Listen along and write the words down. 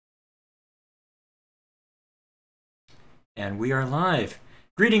And we are live.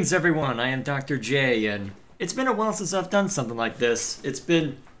 Greetings, everyone. I am Dr. J, and it's been a while since I've done something like this. It's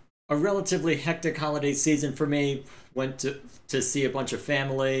been a relatively hectic holiday season for me. Went to see a bunch of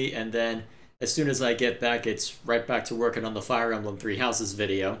family, and then as soon as I get back, it's right back to working on the Fire Emblem Three Houses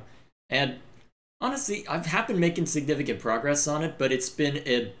video. And honestly, have been making significant progress on it, but it's been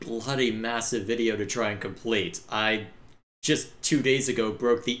a bloody massive video to try and complete. I just 2 days ago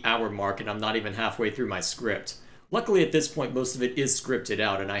broke the hour mark, and I'm not even halfway through my script. Luckily, at this point, most of it is scripted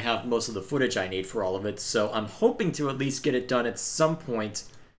out, and I have most of the footage I need for all of it, so I'm hoping to at least get it done at some point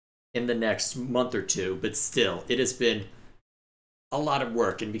in the next month or two, but still, it has been a lot of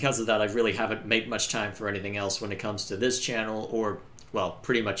work, and because of that, I really haven't made much time for anything else when it comes to this channel, or, well,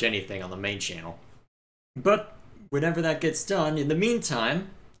 pretty much anything on the main channel. But whenever that gets done, in the meantime,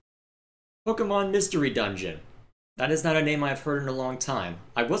 Pokemon Mystery Dungeon. That is not a name I've heard in a long time.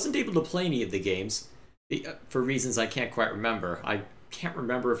 I wasn't able to play any of the games, for reasons I can't quite remember. I can't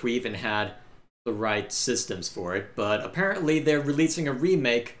remember if we even had the right systems for it, but apparently they're releasing a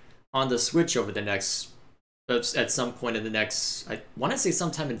remake on the Switch over the next, at some point in the next, I want to say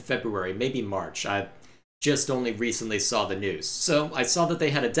sometime in February, maybe March. I just only recently saw the news. So I saw that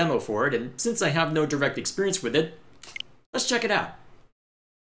they had a demo for it, and since I have no direct experience with it, let's check it out.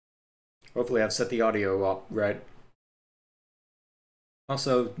 Hopefully I've set the audio up right.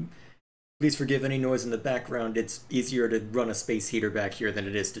 Also, please forgive any noise in the background. It's easier to run a space heater back here than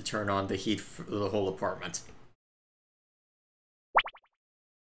it is to turn on the heat for the whole apartment.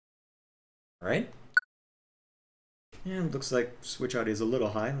 Alright. And looks like switch audio is a little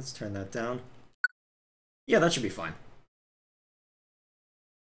high. Let's turn that down. Yeah, that should be fine.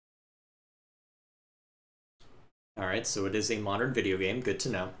 Alright, so it is a modern video game. Good to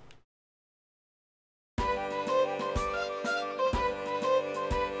know.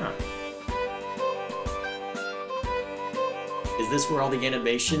 Is this where all the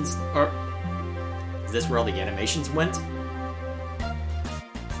animations are? Is this where all the animations went?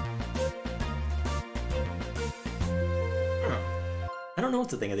 Huh. I don't know what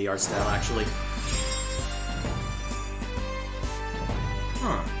to think of the art style, actually.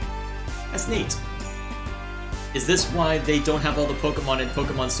 Huh. That's neat. Is this why they don't have all the Pokemon in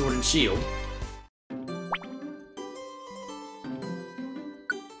Pokemon Sword and Shield?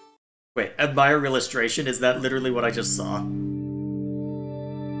 Wait, admire illustration? Is that literally what I just saw?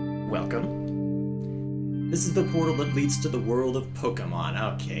 Welcome. This is the portal that leads to the world of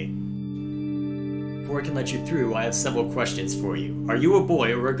Pokemon. Okay. Before I can let you through, I have several questions for you. Are you a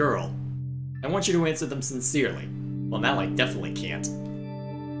boy or a girl? I want you to answer them sincerely. Well, now I definitely can't.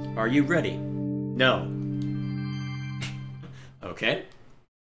 Are you ready? No. Okay.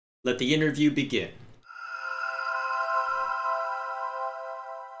 Let the interview begin.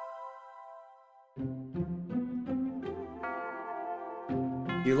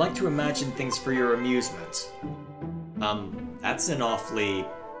 You like to imagine things for your amusement. That's an awfully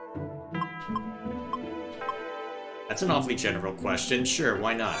general question. Sure,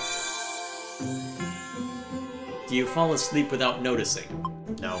 why not? Do you fall asleep without noticing?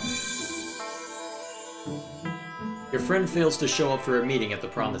 No. Your friend fails to show up for a meeting at the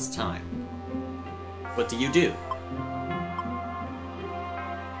promised time. What do you do?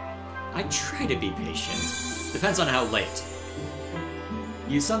 I try to be patient. Depends on how late.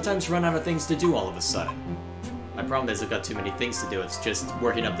 You sometimes run out of things to do all of a sudden. My problem is I've got too many things to do, it's just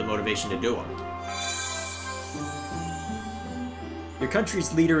working up the motivation to do them. Your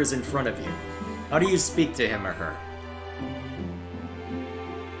country's leader is in front of you. How do you speak to him or her?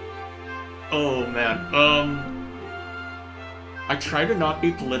 Oh man, I try to not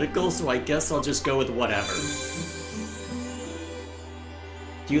be political, so I guess I'll just go with whatever.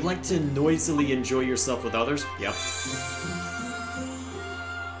 Do you like to noisily enjoy yourself with others? Yep.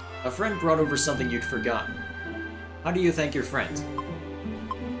 A friend brought over something you'd forgotten. How do you thank your friend?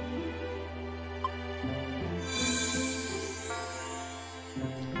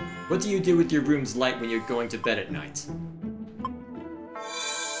 What do you do with your room's light when you're going to bed at night?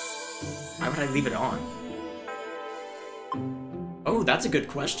 Why would I leave it on? Oh, that's a good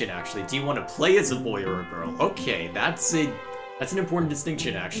question, actually. Do you want to play as a boy or a girl? Okay, that's an important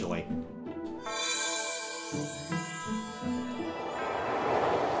distinction, actually.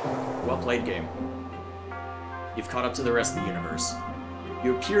 Well played, game. You've caught up to the rest of the universe.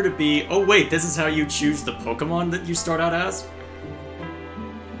 You appear to be... Oh wait, this is how you choose the Pokemon that you start out as?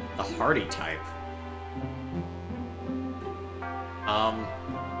 The hardy type.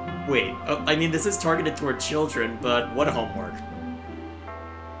 Wait. I mean, this is targeted toward children, but what homework?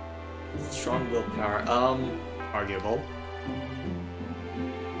 Strong willpower. Arguable.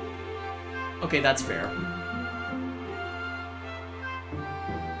 Okay, that's fair.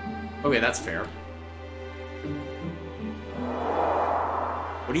 Okay, that's fair.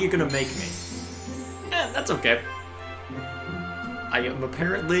 What are you gonna make me? That's okay. I am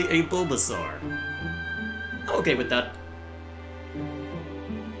apparently a Bulbasaur. I'm okay with that.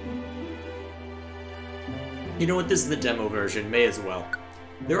 You know what, this is the demo version, may as well.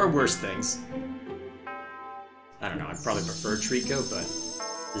 There are worse things. I don't know, I'd probably prefer Trico, but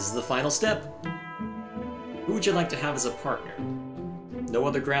this is the final step. Who would you like to have as a partner? No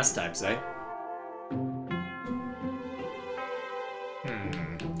other grass types, eh?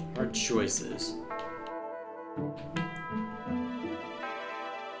 Hard choices.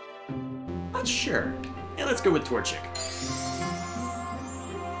 Not sure. Yeah, let's go with Torchic.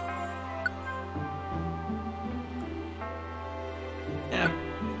 Yeah.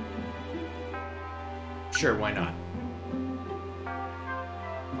 Sure, why not?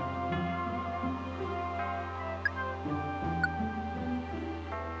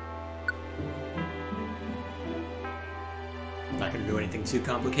 Not gonna do anything too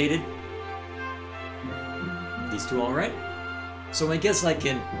complicated. These two alright? So I guess I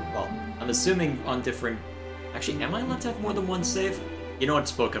can... well, I'm assuming on different... actually, am I allowed to have more than one save? You know what,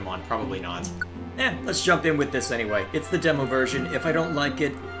 it's Pokemon, probably not. Let's jump in with this anyway. It's the demo version. If I don't like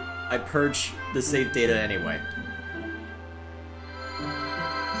it, I purge the save data anyway.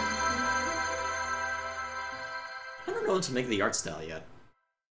 I don't know what to make of the art style yet.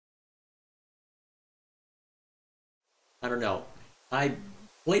 I don't know. I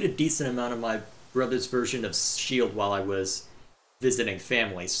played a decent amount of my brother's version of Shield while I was visiting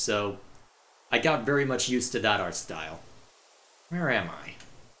family, so I got very much used to that art style. Where am I?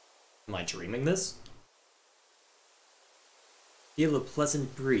 Am I dreaming this? Feel a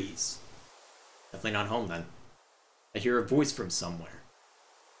pleasant breeze. Definitely not home then. I hear a voice from somewhere.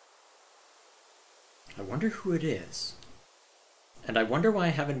 I wonder who it is. And I wonder why I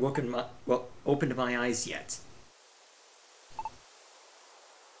haven't opened my eyes yet.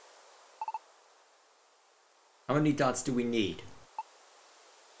 How many dots do we need?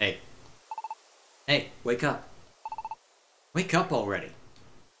 Hey. Hey, wake up. Wake up already.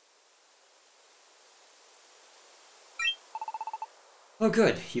 Oh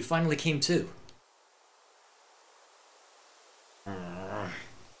good, you finally came to.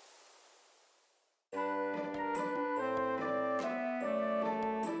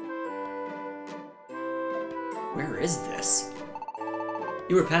 Where is this?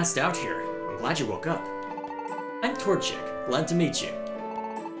 You were passed out here. I'm glad you woke up. I'm Torchic. Glad to meet you.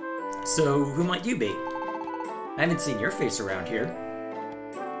 So, who might you be? I haven't seen your face around here.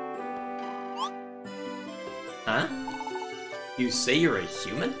 Huh? You say you're a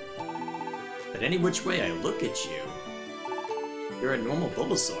human? But any which way I look at you, you're a normal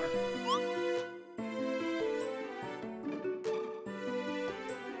Bulbasaur.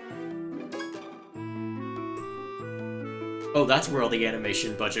 Oh, that's where all the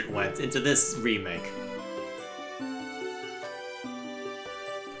animation budget went, into this remake.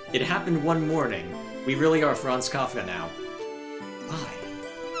 It happened one morning. We really are Franz Kafka now. Why?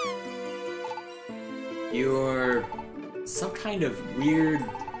 You're... some kind of weird...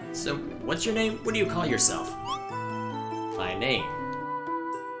 So, what's your name? What do you call yourself? My name.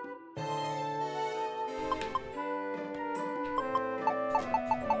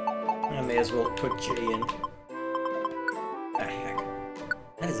 I may as well put J in. The heck?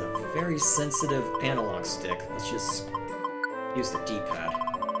 That is a very sensitive analog stick. Let's just use the D-pad.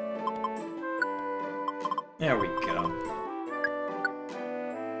 There we go.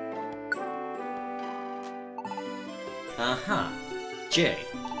 Uh-huh. J.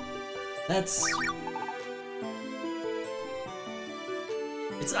 That's...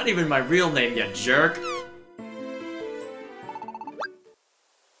 it's not even my real name, you jerk!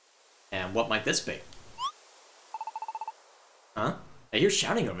 And what might this be? Huh? I hear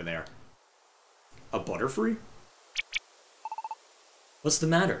shouting over there. A Butterfree? What's the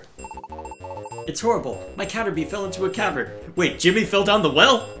matter? It's horrible. My Caterpie fell into a cavern. Wait, Jimmy fell down the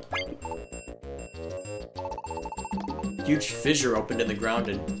well? Huge fissure opened in the ground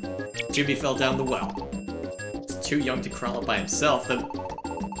and Jimmy fell down the well. He's too young to crawl up by himself, then...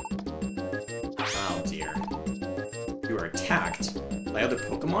 oh dear. You were attacked by other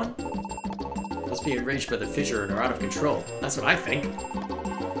Pokemon? Must be enraged by the fissure and are out of control. That's what I think.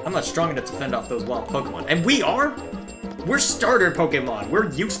 I'm not strong enough to fend off those wild Pokemon. And we are? We're starter Pokemon.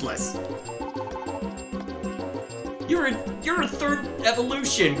 We're useless. You're a third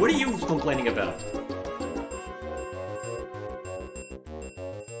evolution. What are you complaining about?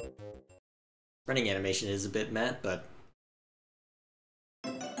 Running animation is a bit mad, but...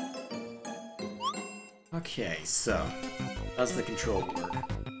 okay, so... how's the control work?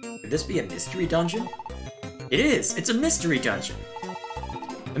 this be a mystery dungeon? It is! It's a mystery dungeon!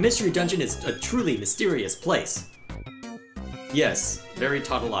 A mystery dungeon is a truly mysterious place. Yes, very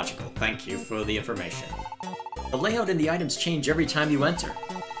tautological. Thank you for the information. The layout and the items change every time you enter.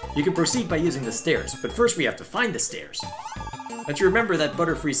 You can proceed by using the stairs, but first we have to find the stairs. But you remember that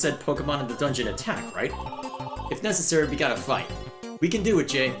Butterfree said Pokemon in the dungeon attack, right? If necessary, we gotta fight. We can do it,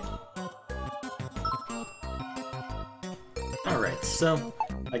 Jay. Alright, so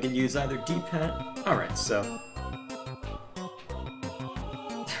I can use either D-pad. Alright, so...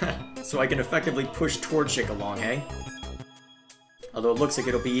 so I can effectively push Torchic along, eh? Although it looks like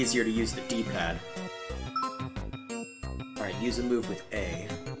it'll be easier to use the D-pad. Alright, use a move with A.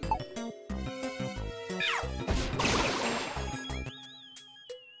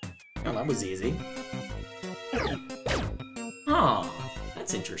 Oh, that was easy. Oh,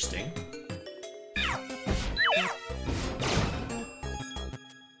 that's interesting.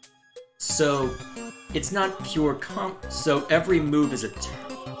 So, it's not pure so every move is a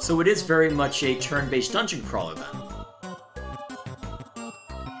so it is very much a turn-based dungeon crawler then.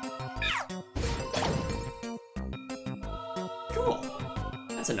 Cool.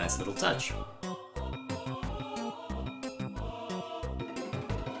 That's a nice little touch.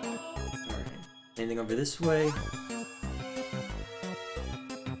 Alright. Anything over this way?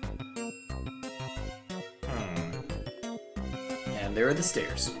 And there are the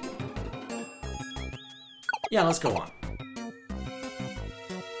stairs. Yeah, let's go on.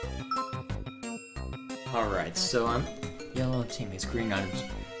 Alright, so I'm... Yellow teammates, green items.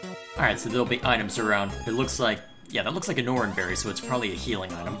 Alright, so there'll be items around. It looks like... Yeah, that looks like an orange berry, so it's probably a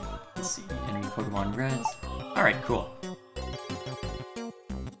healing item. Let's see. Enemy Pokemon reds. Alright, cool.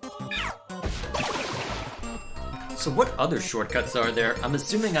 So what other shortcuts are there? I'm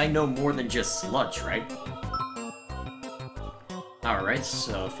assuming I know more than just Sludge, right? Alright,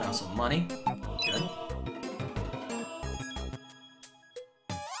 so found some money. Good.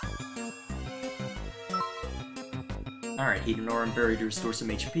 Alright, eat an orange berry to restore some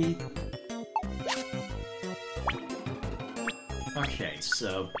HP. Okay,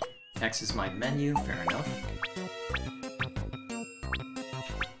 so X is my menu, fair enough.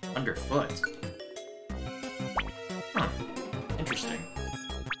 Underfoot. Huh, interesting.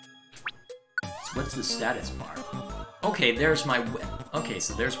 So what's the status bar? Okay, there's my whip. Okay,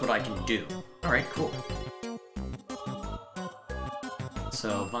 so there's what I can do. Alright, cool.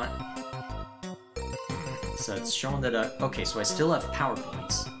 So, so it's showing that, okay, so I still have power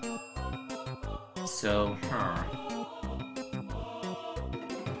points. So,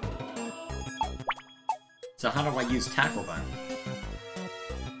 So how do I use Tackle then?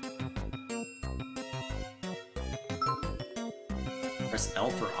 Press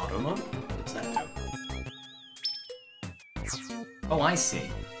L for auto mode? What's that do? Oh, I see.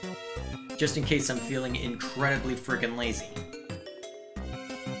 Just in case I'm feeling incredibly freaking lazy.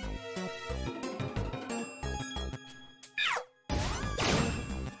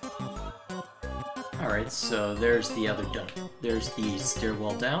 Alright, so there's the other there's the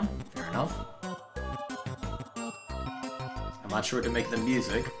stairwell down. Fair enough. I'm not sure to make the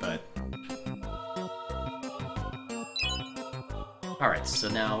music, but... Alright, so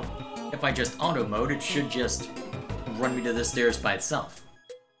now, if I just auto mode, it should just run me to the stairs by itself.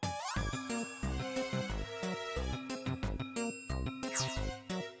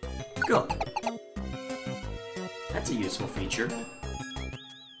 Go. That's a useful feature.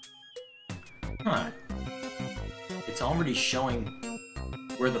 Huh. It's already showing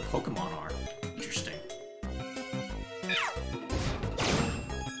where the Pokemon are. Interesting.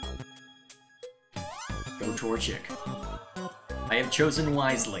 Go Torchic. I have chosen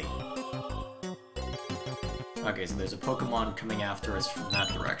wisely. Okay, so there's a Pokemon coming after us from that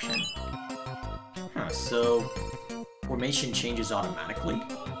direction. Huh, so... formation changes automatically?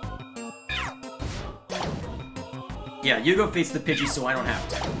 Yeah, you go face the Pidgey so I don't have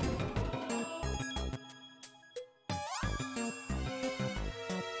to.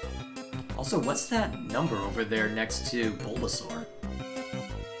 Also, what's that number over there next to Bulbasaur?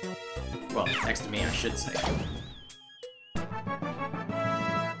 Well, next to me, I should say.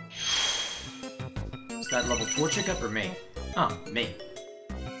 Is that level 4 checkup or me? Oh, me.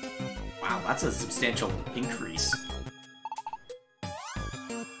 Wow, that's a substantial increase.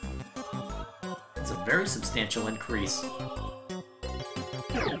 That's a very substantial increase.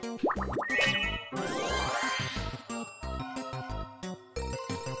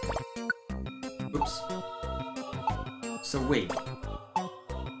 Oops. So wait.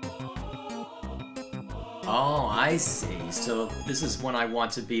 Oh, I see. So this is when I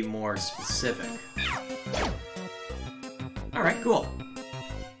want to be more specific. Alright, cool.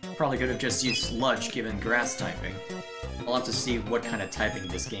 probably could have just used sludge given grass typing. I'll have to see what kind of typing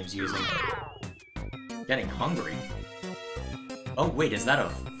this game's using. Getting hungry. Oh wait, is that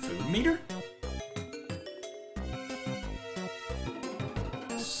a food meter?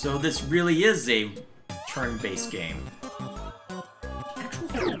 So this really is a turn-based game. Actual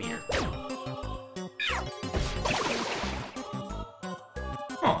food meter.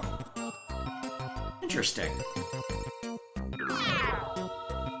 Huh. Interesting.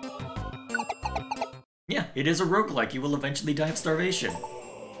 Yeah, it is a roguelike. You will eventually die of starvation.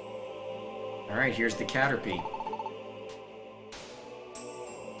 Alright, here's the Caterpie.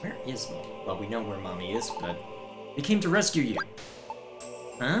 Where is Mommy? Well, we know where Mommy is, but... We came to rescue you.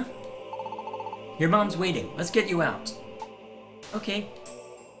 Huh? Your mom's waiting. Let's get you out. Okay.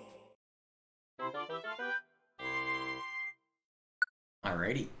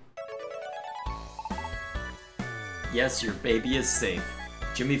 Alrighty. Yes, your baby is safe.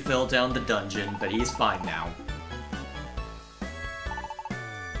 Jimmy fell down the dungeon, but he's fine now.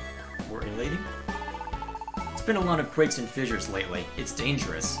 Worry-lating? It's been a lot of quakes and fissures lately. It's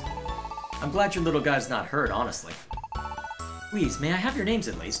dangerous. I'm glad your little guy's not hurt, honestly. Please, may I have your names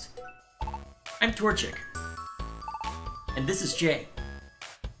at least? I'm Torchic. And this is Jay.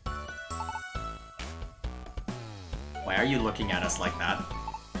 Why are you looking at us like that?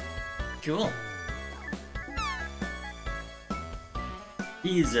 Cool.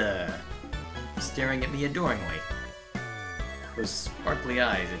 He's, staring at me adoringly. Those sparkly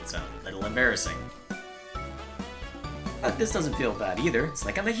eyes, it's a little embarrassing. But this doesn't feel bad either, it's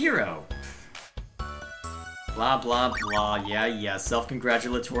like I'm a hero. Blah blah blah, yeah,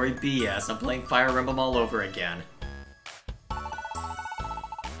 self-congratulatory BS, I'm playing Fire Emblem all over again.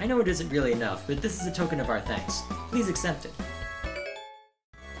 I know it isn't really enough, but this is a token of our thanks. Please accept it.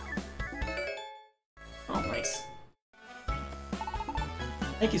 Oh, nice.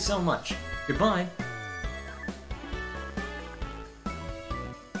 Thank you so much. Goodbye.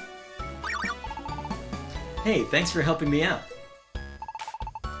 Hey, thanks for helping me out.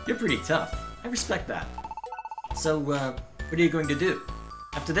 You're pretty tough. I respect that. So, what are you going to do?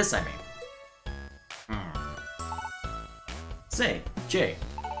 After this, I mean. Say, Jay,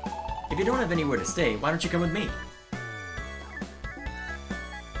 if you don't have anywhere to stay, why don't you come with me?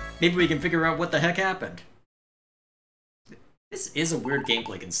 Maybe we can figure out what the heck happened. This is a weird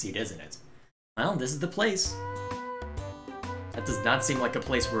gameplay conceit, isn't it? Well, this is the place. That does not seem like a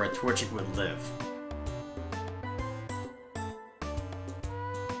place where a Torchic would live.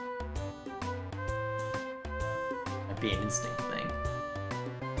 Might be an instinct thing.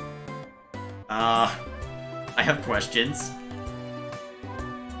 I have questions.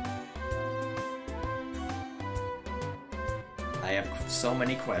 I have so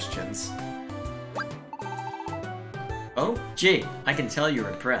many questions. Oh, Jay, I can tell you're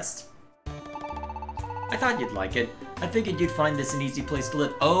impressed. I thought you'd like it. I figured you'd find this an easy place to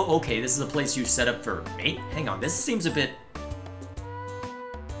live. Oh, okay, this is a place you set up for me? Hang on, this seems a bit...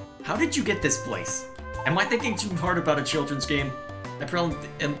 How did you get this place? Am I thinking too hard about a children's game? I'm probably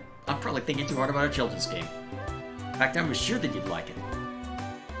thinking too hard about a children's game. In fact, I was sure that you'd like it.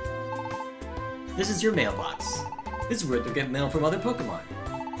 This is your mailbox. This is where they'll get mail from other Pokemon.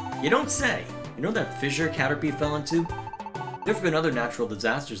 You don't say! You know that fissure Caterpie fell into? There have been other natural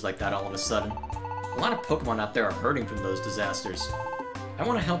disasters like that all of a sudden. A lot of Pokemon out there are hurting from those disasters. I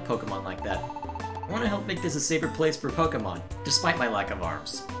want to help Pokemon like that. I want to help make this a safer place for Pokemon, despite my lack of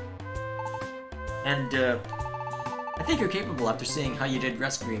arms. And, I think you're capable after seeing how you did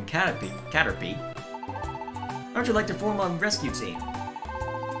rescuing Caterpie. How would you like to form a rescue team?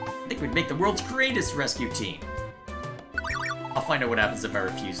 I think we'd make the world's greatest rescue team. I'll find out what happens if I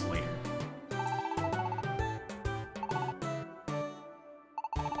refuse later.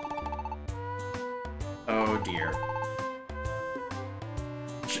 Oh dear.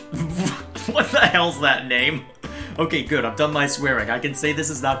 What the hell's that name? Okay, good, I've done my swearing. I can say this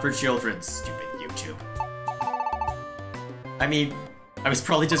is not for children, stupid YouTube. I mean, I was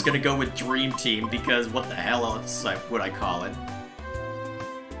probably just gonna go with Dream Team because what the hell else would I call it?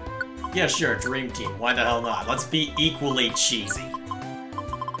 Yeah, sure, Dream Team. Why the hell not? Let's be equally cheesy.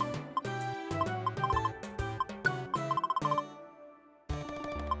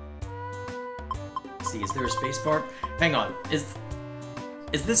 Let's see, is there a space bar? Hang on, is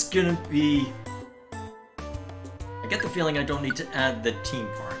this gonna be... I get the feeling I don't need to add the team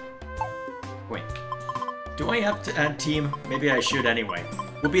part. Wait. Do I have to add team? Maybe I should anyway.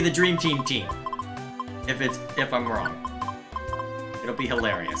 We'll be the Dream Team team. If I'm wrong. It'll be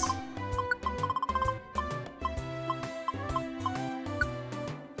hilarious.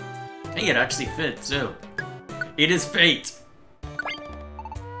 Hey, it actually fit, too. It is fate!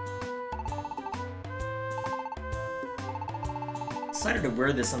 decided to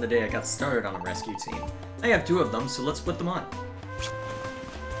wear this on the day I got started on a rescue team. I have 2 of them, so let's put them on.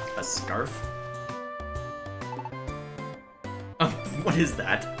 A scarf? Oh, what is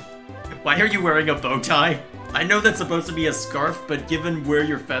that? Why are you wearing a bow tie? I know that's supposed to be a scarf, but given where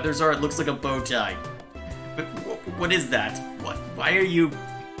your feathers are, it looks like a bow tie. But what is that? What? Why are you...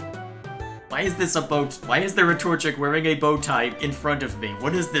 Why is this a bow... Why is there a Torchic wearing a bow tie in front of me?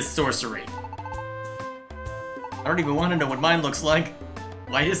 What is this sorcery? I don't even want to know what mine looks like.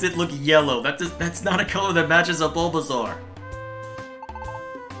 Why does it look yellow? That's not a color that matches a Bulbasaur.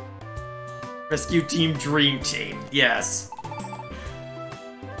 Rescue Team Dream Team, yes.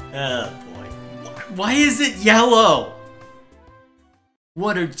 Oh boy. Why is it yellow?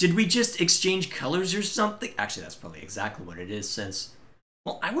 Did we just exchange colors or something? Actually, that's probably exactly what it is since...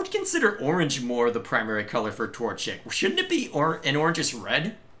 Well, I would consider orange more the primary color for Torchic. Shouldn't it be an orangish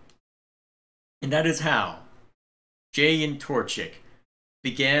red? And that is how Jay and Torchic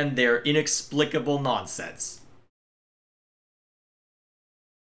began their inexplicable nonsense.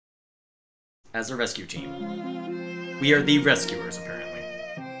 As a rescue team. We are the rescuers, apparently.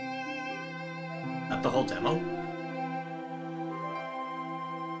 Not the whole demo.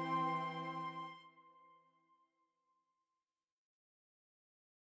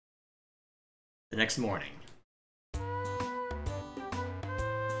 The next morning.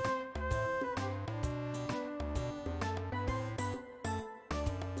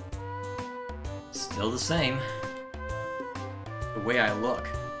 Still the same. The way I look,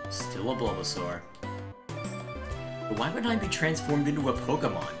 still a Bulbasaur. But why would I be transformed into a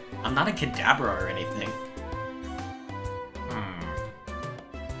Pokemon? I'm not a Kadabra or anything. I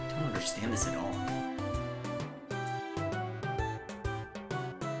don't understand this at all.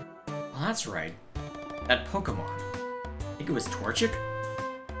 Well, that's right. That Pokemon. I think it was Torchic?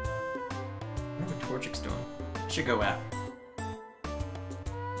 I wonder what Torchic's doing. I should go out.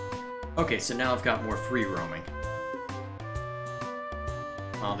 Okay, so now I've got more free roaming.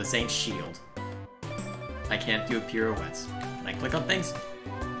 Oh, this ain't Shield. I can't do pirouettes. Can I click on things?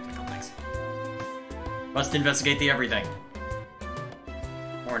 Click on things. Must investigate the everything.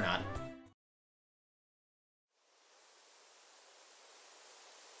 Or not.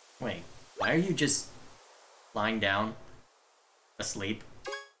 Wait, why are you just lying down? Asleep?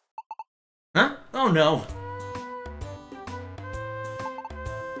 Huh? Oh no!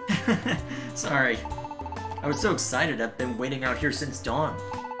 Sorry. I was so excited, I've been waiting out here since dawn.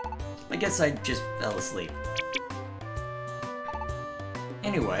 I guess I just fell asleep.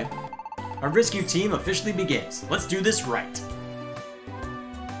 Anyway, our rescue team officially begins. Let's do this right.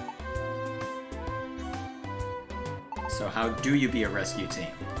 So how do you be a rescue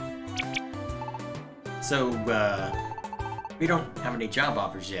team? So, we don't have any job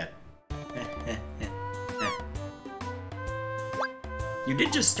offers yet. You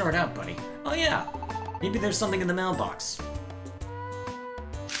did just start out, buddy. Oh yeah, maybe there's something in the mailbox.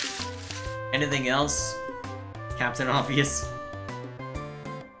 Anything else? Captain Obvious?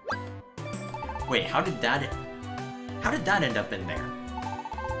 Wait, how did that end up in there?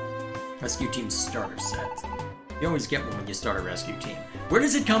 Rescue team starter set. You always get one when you start a rescue team. Where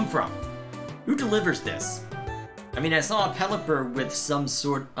does it come from? Who delivers this? I mean, I saw a Pelipper with some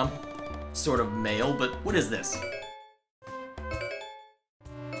sort of mail, but what is this?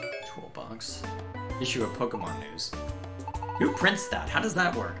 Toolbox. Issue of Pokemon news. Who prints that? How does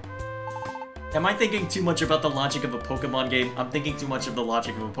that work? Am I thinking too much about the logic of a Pokemon game? I'm thinking too much of the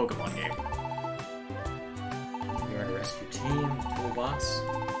logic of a Pokemon game. You're a rescue team, toolbox.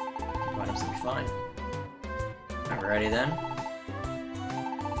 Items will be fine. Alrighty then.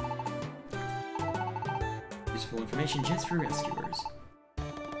 Useful information just for rescuers.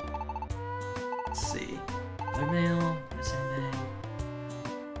 Let's see. No mail, miss anything.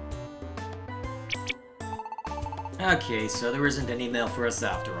 Okay, so there isn't any mail for us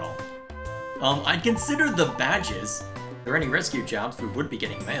after all. I'd consider the badges. If there are any rescue jobs, we would be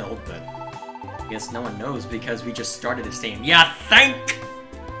getting mailed, but I guess no one knows because we just started it saying, "Yeah, thank!"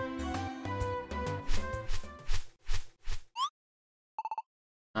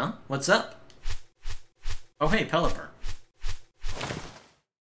 Huh? What's up? Oh, hey, Pelipper.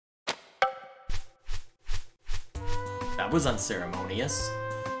 That was unceremonious.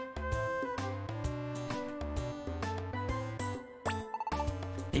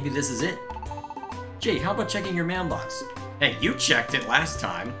 Maybe this is it. Jay, how about checking your mailbox? Hey, you checked it last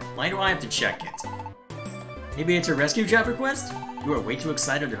time. Why do I have to check it? Maybe it's a rescue job request? You are way too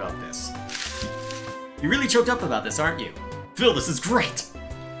excited about this. You're really choked up about this, aren't you? Phil, this is great!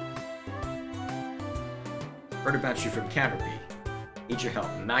 Heard about you from Caterpie. Need your help.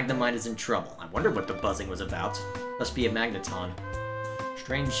 Magnemite is in trouble. I wonder what the buzzing was about. Must be a magneton.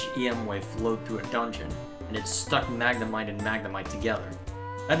 Strange EM wave flowed through a dungeon, and it stuck Magnemite and Magnemite together.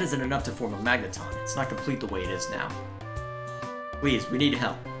 That isn't enough to form a Magneton. It's not complete the way it is now. Please, we need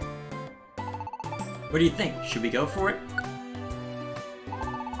help. What do you think? Should we go for it?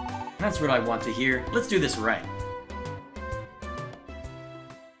 That's what I want to hear. Let's do this right.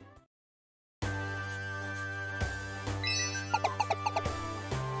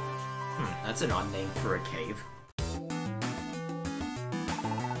 That's an odd name for a cave.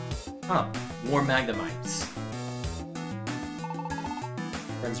 Huh, more Magnemites.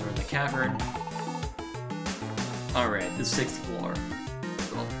 Friends are in the cavern. Alright, the 6th floor.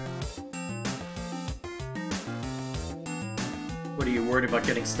 Cool. What, are you worried about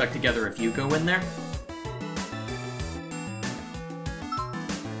getting stuck together if you go in there?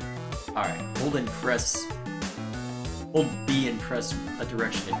 Alright, hold and press... Hold B and press a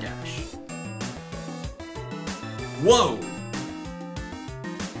direction to dash. Whoa!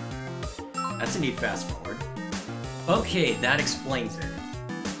 That's a neat fast forward. Okay, that explains it.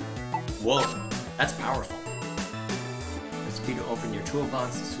 Whoa, that's powerful. Press B to open your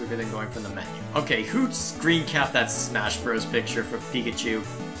toolbox, it's quicker than going from the menu. Okay, who screen capped that Smash Bros picture for Pikachu?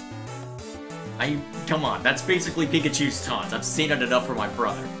 Come on, that's basically Pikachu's taunt. I've seen it enough for my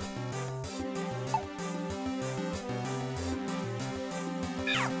brother.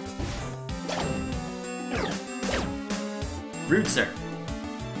 Rude, sir.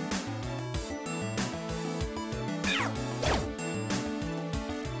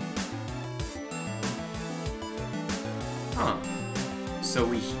 Huh. So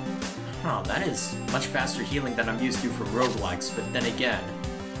we... Huh, that is much faster healing than I'm used to for roguelikes, but then again...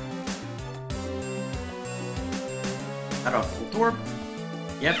 Is that a Voltorb?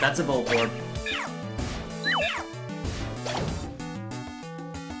 Yep, that's a Voltorb.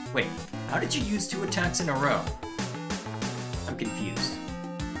 Wait, how did you use 2 attacks in a row? I'm confused.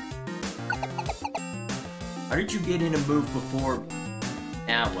 How did you get in a move before...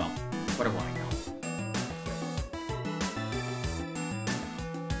 Ah, well, what do I know?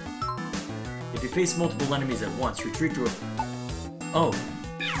 If you face multiple enemies at once, retreat to a... Oh,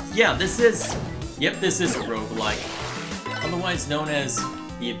 yeah, this is... Yep, this is a roguelike. Otherwise known as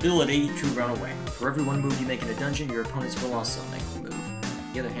the ability to run away. For every one move you make in a dungeon, your opponents will also make a move.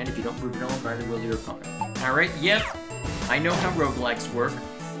 On the other hand, if you don't move at all, neither will your opponent. Alright, yep. I know how roguelikes work.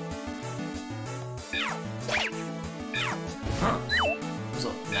 Huh. That was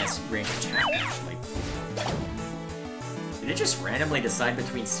a nice range attack, actually. Did it just randomly decide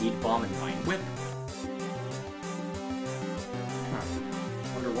between Seed Bomb and Vine Whip? Huh.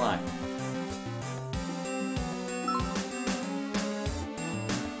 Wonder why.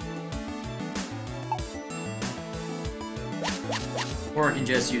 Or I can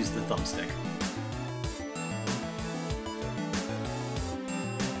just use the thumbstick.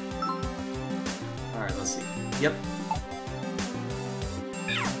 Alright, let's see. Yep.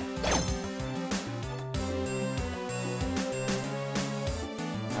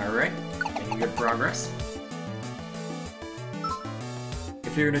 Alright, making good progress.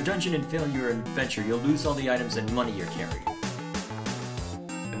 If you're in a dungeon and fail your adventure, you'll lose all the items and money you're carrying.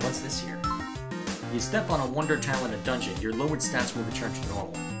 And what's this here? If you step on a Wonder Tile in a dungeon, your lowered stats will return to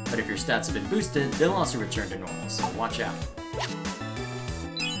normal. But if your stats have been boosted, they'll also return to normal, so watch out.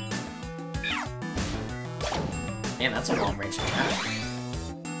 Man, that's a long-range attack.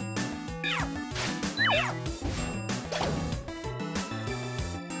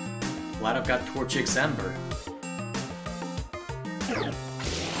 Glad I've got Torchic's Ember.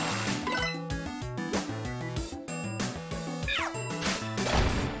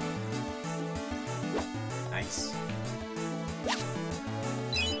 Nice.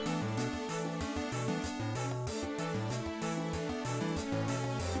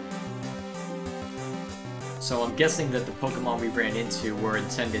 So I'm guessing that the Pokemon we ran into were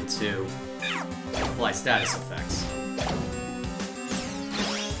intended to apply status effects.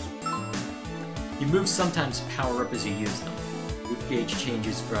 Your moves sometimes power up as you use them. Move gauge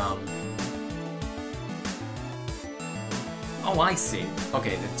changes from... Oh, I see.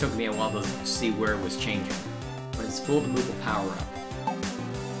 Okay, it took me a while to see where it was changing. When it's full, the move will power up.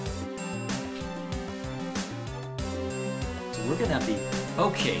 So we're gonna be...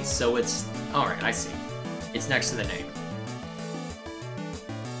 Okay, so it's... Alright, I see. It's next to the name.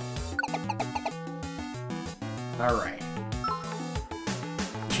 Alright.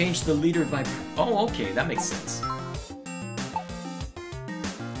 Change the leader by... Oh, okay, that makes sense.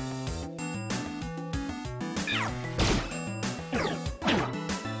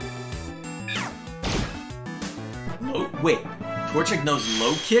 Wait, Torchic knows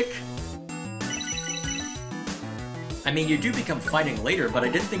low kick? I I mean, you do become fighting later, but I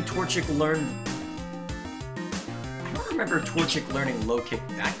didn't think Torchic learned... I don't remember Torchic learning low kick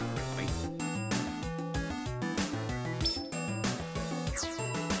that quickly.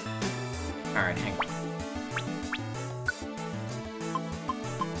 Alright, hang on.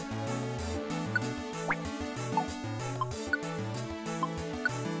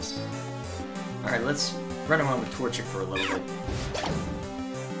 Alright, let's run around with Torchic for a little bit.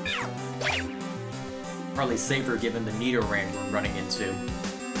 Probably safer given the Nidoran we're running into.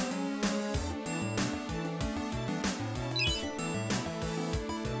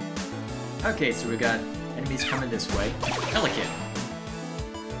 Okay, so we got enemies coming this way. Pelican.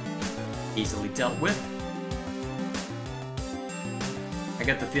 Easily dealt with. I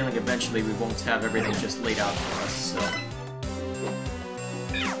get the feeling eventually we won't have everything just laid out for us, so...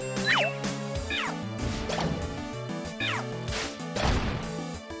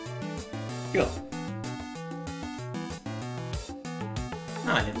 Go.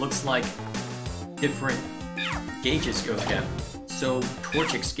 Ah, and it looks like different gauges go down. So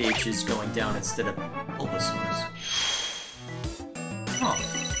Torchic's gauge is going down instead of Bulbasaur's. Huh.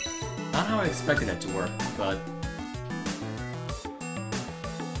 Not how I expected it to work, but...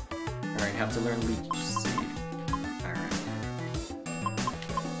 Alright, have to learn Leech Seed. Alright.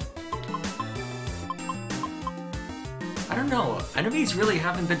 I don't know, enemies really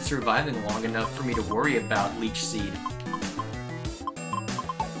haven't been surviving long enough for me to worry about Leech Seed.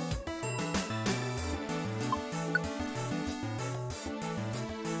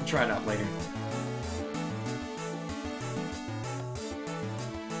 I'll try it out later.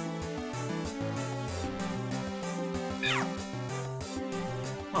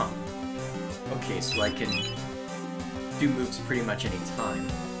 Huh. Okay, so I can do moves pretty much any time.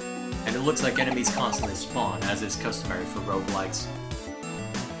 And it looks like enemies constantly spawn, as is customary for roguelikes.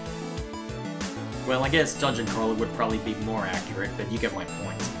 Well, I guess Dungeon Crawler would probably be more accurate, but you get my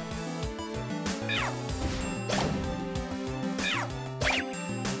point.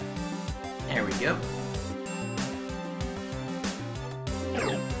 There we go.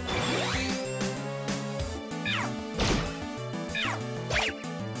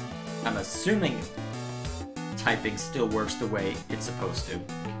 I'm assuming typing still works the way it's supposed to.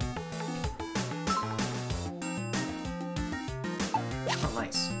 Oh,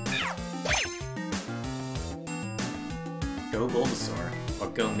 nice. Go Bulbasaur. Or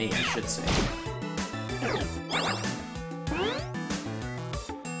go me, I should say.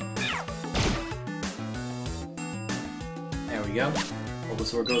 There we go.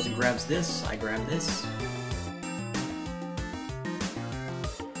 Bulbasaur goes and grabs this, I grab this.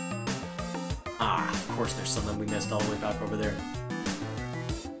 Ah, of course there's something we missed all the way back over there.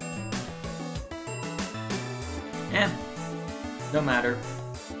 Eh, no matter.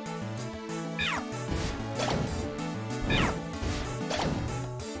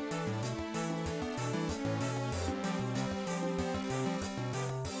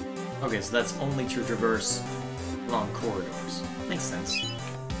 Okay, so that's only to traverse long corridors. Makes sense.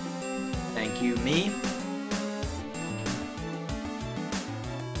 Thank you, me.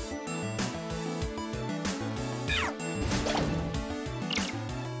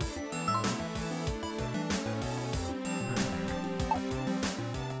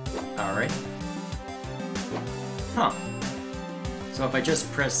 Alright. Huh. So if I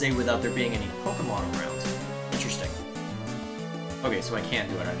just press A without there being any Pokemon around. Interesting. Okay, so I can't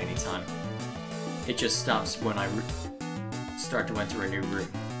do it at any time. It just stops when I start to enter a new room.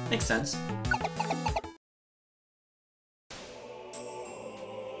 Makes sense.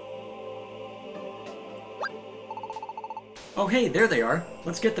 Oh hey, there they are.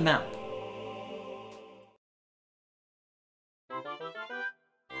 Let's get them out.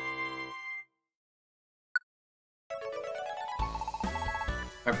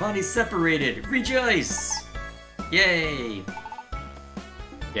 Our bodies separated! Rejoice! Yay!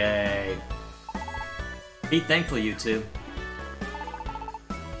 Yay. Be thankful, you two.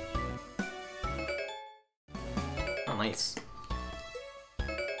 Oh, nice.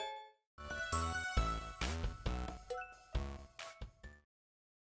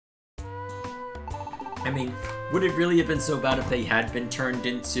 I mean, would it really have been so bad if they had been turned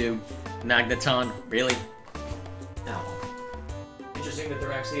into Magneton? Really? No. Interesting that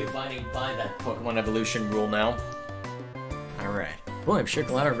they're actually abiding by that Pokemon evolution rule now. Alright. Boy, I'm sure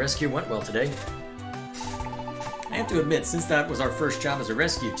glad our rescue went well today. I have to admit, since that was our first job as a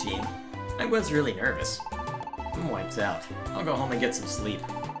rescue team, I was really nervous. I'm wiped out. I'll go home and get some sleep.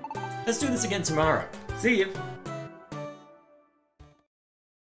 Let's do this again tomorrow. See you!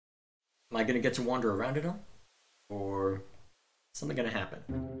 Am I gonna get to wander around it all? Or... something gonna happen?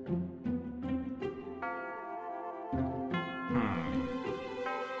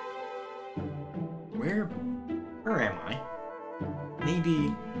 Where am I?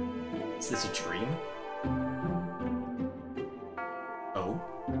 Maybe... Is this a dream? Oh?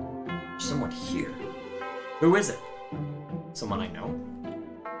 There's someone here. Who is it? Someone I know?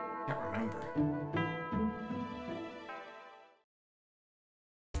 Can't remember.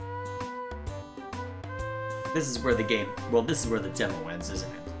 This is where the game... Well, this is where the demo ends,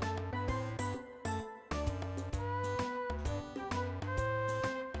 isn't it?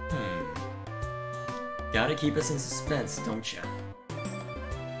 Gotta keep us in suspense, don't ya?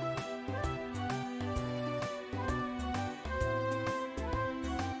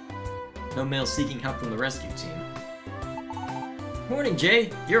 No mail seeking help from the rescue team. Morning,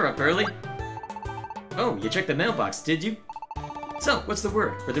 Jay! You're up early. Oh, you checked the mailbox, did you? So, what's the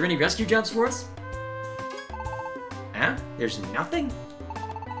word? Were there any rescue jobs for us? Huh? There's nothing?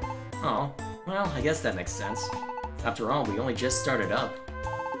 Oh, well, I guess that makes sense. After all, we only just started up.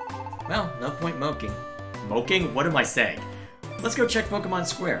 Well, no point moking. Moking? What am I saying? Let's go check Pokemon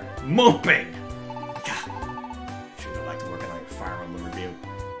Square. Moping! God. Shouldn't have liked working on a Fire Emblem review.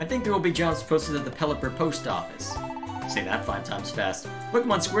 I think there will be jobs posted at the Pelipper post office. Say that 5 times fast.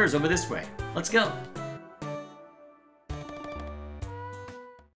 Pokemon Square's over this way. Let's go.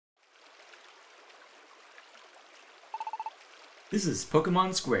 This is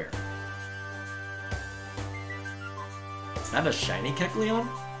Pokemon Square. Is that a shiny Kecleon?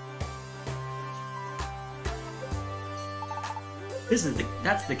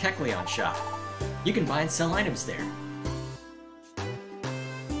 That's the Kecleon shop. You can buy and sell items there.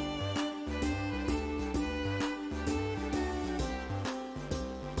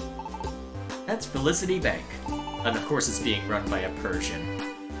 That's Felicity Bank. And of course it's being run by a Persian.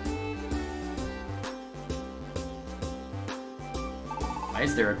 Why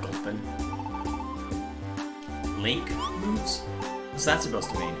is there a Gulpin? Link moves? What's that supposed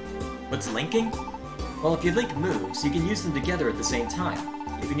to mean? What's linking? Well, if you link moves, you can use them together at the same time.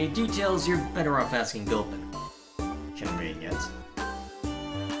 If you need details, you're better off asking Gulpin. Convenient.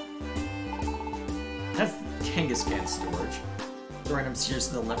 That's Kangaskhan storage. Store items here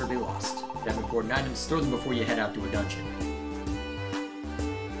so they'll never be lost. If you have important items, store them before you head out to a dungeon.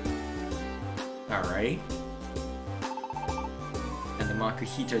 Alright. And the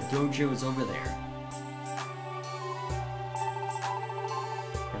Makuhita Dojo is over there.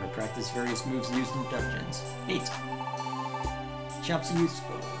 Practice various moves used in dungeons. Neat. Shops are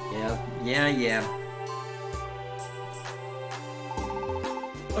useful. Yeah.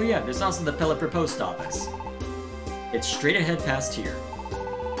 Oh yeah, there's also the Pelipper post office. It's straight ahead past here.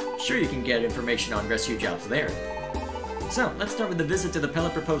 Sure, you can get information on rescue jobs there. So, let's start with a visit to the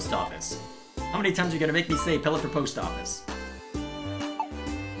Pelipper post office. How many times are you gonna make me say Pelipper post office?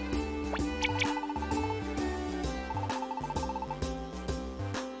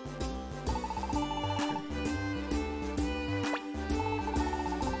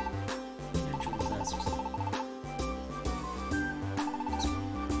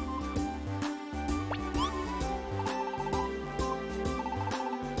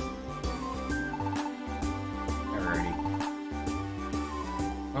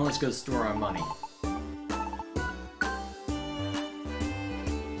 Well, let's go store our money.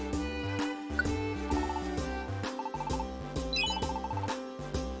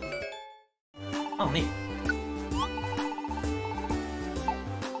 Oh, neat.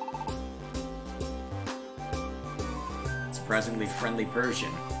 Surprisingly friendly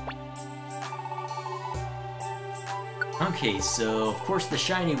Persian. Okay, so of course the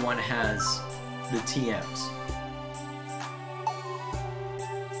shiny one has the TMs.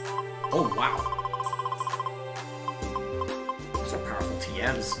 Oh, wow. Those are powerful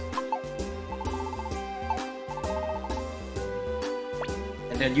TMs.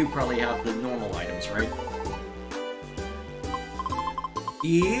 And then you probably have the normal items, right?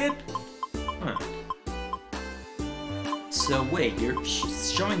 Yep. Huh. So wait, you're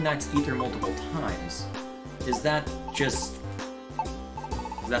showing Max Ether multiple times. Is that just...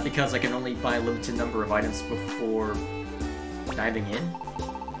 Is that because I can only buy a limited number of items before diving in?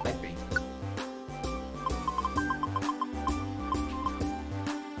 Might be.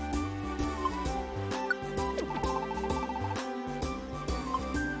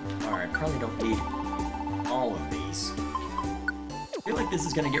 Alright, probably don't need all of these. I feel like this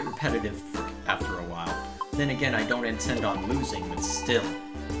is gonna get repetitive after a while. Then again, I don't intend on losing, but still.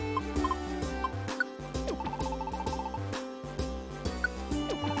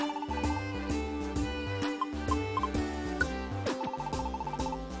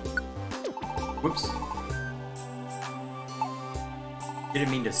 Whoops.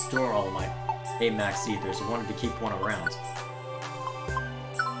 Didn't mean to store all of my Max Ethers, I wanted to keep one around.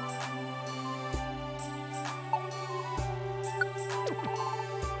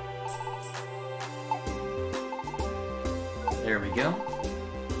 There we go.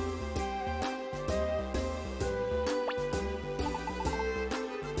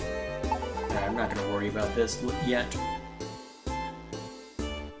 Alright, I'm not gonna worry about this yet.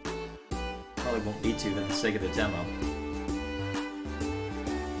 Probably won't need to for the sake of the demo.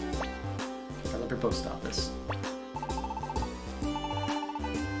 Another post office.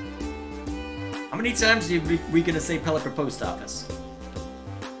 How many times are we gonna say Pelipper Post Office?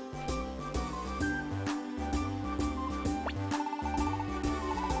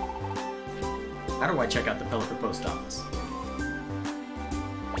 How do I check out the Pelipper Post Office?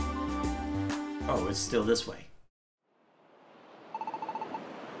 Oh, it's still this way.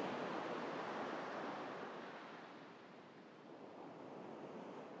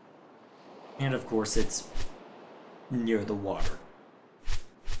 And of course, it's near the water.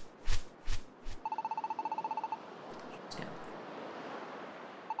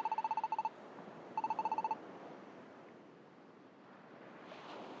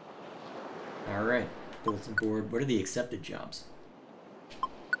 Alright, bulletin board. What are the accepted jobs?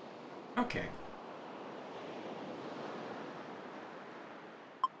 Okay.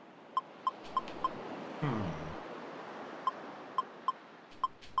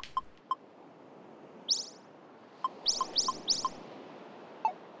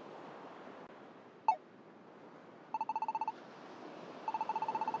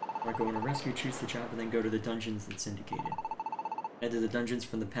 I go on a rescue, choose the job, and then go to the dungeons that's indicated. Enter the dungeons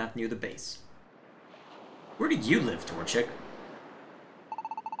from the path near the base. Where do you live, Torchic?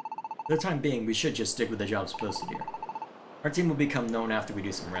 For the time being, we should just stick with the jobs posted here. Our team will become known after we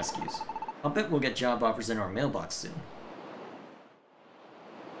do some rescues. I'll bet we'll get job offers in our mailbox soon.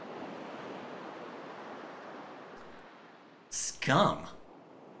 Scum!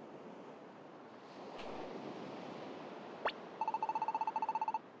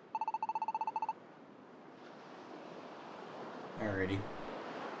 Alrighty.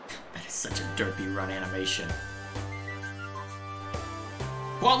 That is such a derpy run animation.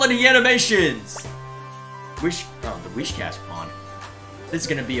 Quality animations! The Wishcast pawn. This is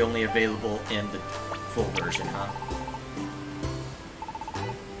gonna be only available in the full version, huh?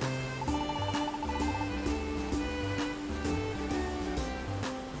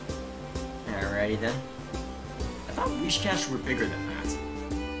 Alrighty then. I thought Wishcasts were bigger than that.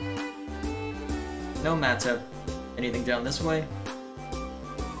 No matter. Anything down this way?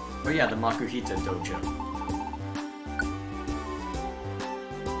 Oh yeah, the Makuhita Dojo.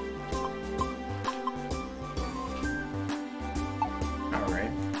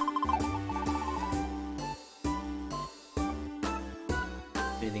 Alright.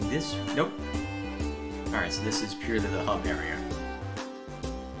 Anything this? Nope. Alright, so this is purely the hub area.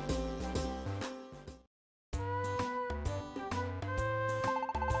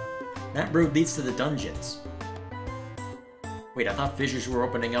 That road leads to the dungeons. Wait, I thought fissures were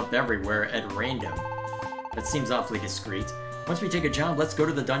opening up everywhere at random. That seems awfully discreet. Once we take a job, let's go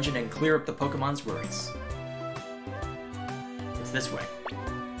to the dungeon and clear up the Pokemon's worries. It's this way.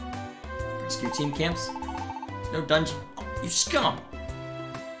 Rescue team camps? No dungeon. Oh, you scum!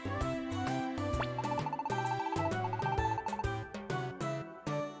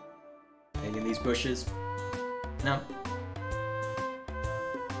 Anything in these bushes? No.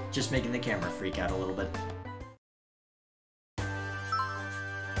 Just making the camera freak out a little bit.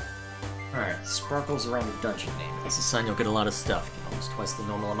 Alright, sparkles around the dungeon name. That's a sign you'll get a lot of stuff. Almost twice the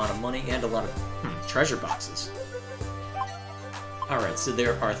normal amount of money and a lot of treasure boxes. Alright, so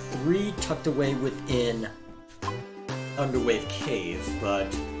there are 3 tucked away within Underwave Cave,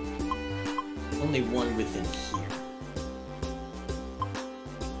 but only 1 within here.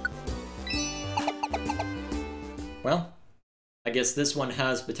 Well, I guess this one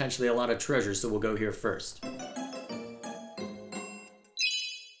has potentially a lot of treasure, so we'll go here first.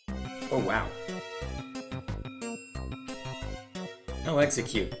 Oh, wow. No,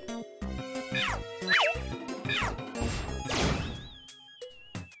 execute.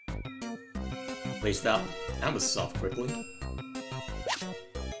 At least that was solved quickly.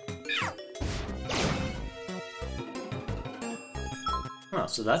 Oh,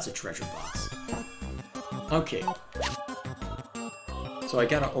 so that's a treasure box. Okay. So I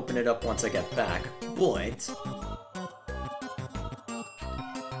gotta open it up once I get back, but...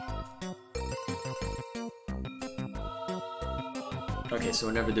 Okay, so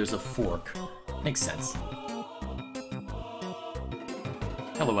whenever there's a fork, makes sense.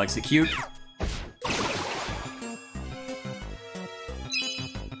 Hello, execute.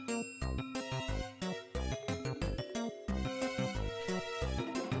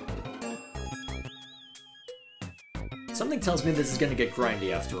 Something tells me this is gonna get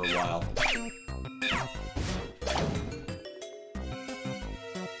grindy after a while.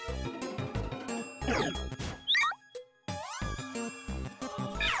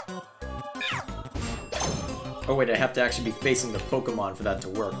 wait, I have to actually be facing the Pokemon for that to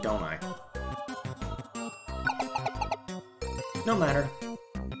work, don't I? No matter.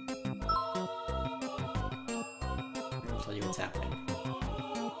 I'll tell you what's happening.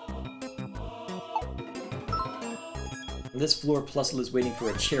 This floor Plusle is waiting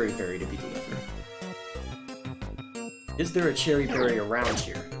for a cherry berry to be delivered. Is there a cherry berry around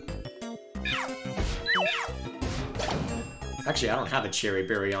here? Actually, I don't have a cherry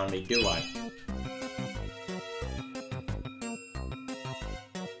berry on me, do I?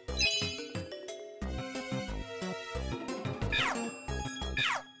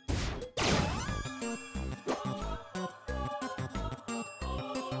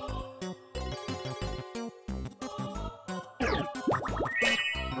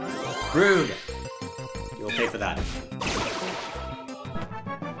 Rude! You'll pay for that.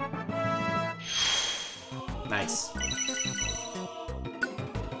 Nice. I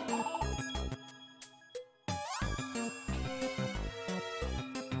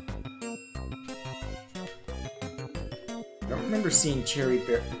don't remember seeing cherry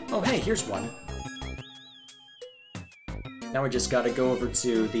bear. Oh, hey, here's one. Now we just gotta go over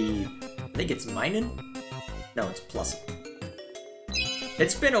to the... I think it's Minun? No, it's Plusle.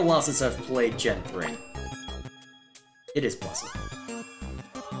 It's been a while since I've played Gen 3. It is Plusle.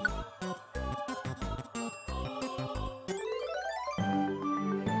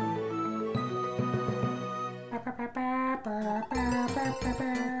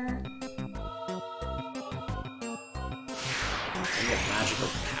 Magical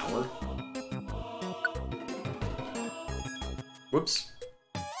power? Whoops.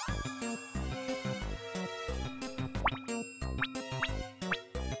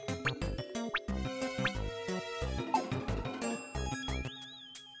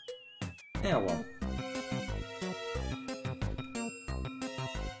 Yeah, well.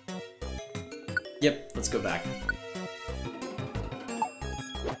 Yep, let's go back.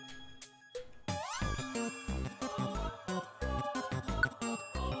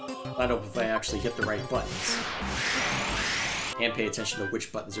 I don't know if I actually hit the right buttons. And pay attention to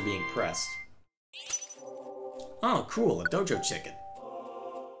which buttons are being pressed. Oh, cool, a dojo chicken.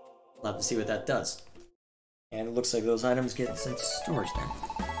 I'll have to see what that does. And it looks like those items get sent to storage then.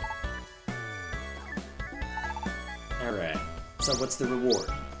 Alright, so what's the reward?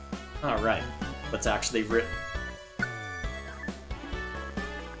 Alright, what's actually written?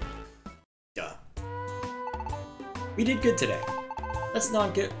 Duh. We did good today. Let's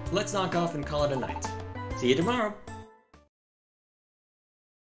knock off and call it a night. See you tomorrow.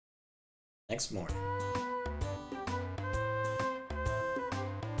 Next morning.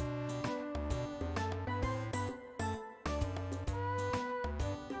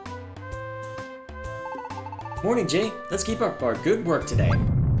 Morning, Jay. Let's keep up our good work today.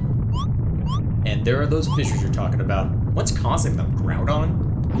 And there are those fissures you're talking about. What's causing them? Groudon?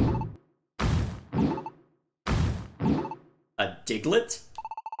 A Diglett?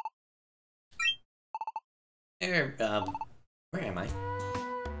 Where am I?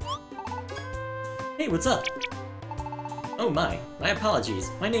 Hey, what's up? Oh my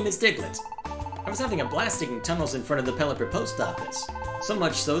apologies. My name is Diglett. I was having a blast digging tunnels in front of the Pelipper post office. So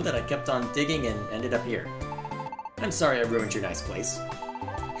much so that I kept on digging and ended up here. I'm sorry I ruined your nice place.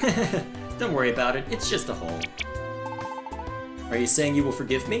 Don't worry about it, it's just a hole. Are you saying you will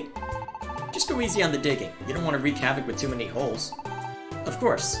forgive me? Just go easy on the digging. You don't want to wreak havoc with too many holes. Of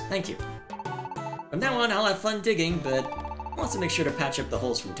course, thank you. From now on, I'll have fun digging, but I'll also make sure to patch up the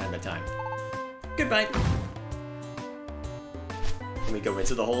holes from time to time. Goodbye. Can we go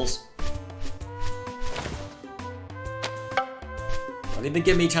into the holes? Don't even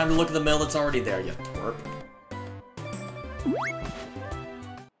give me time to look at the mail that's already there, you twerp.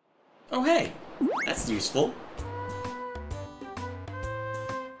 Oh hey, that's useful.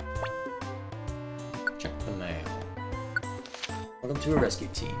 Check the mail. Welcome to a rescue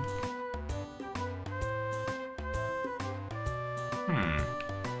team.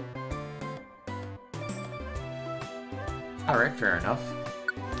 Alright, fair enough.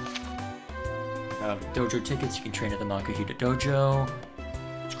 Dojo tickets, you can train at the Makuhita Dojo.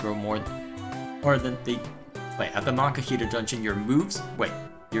 Grow more than the... Wait, at the Makuhita Dungeon, your moves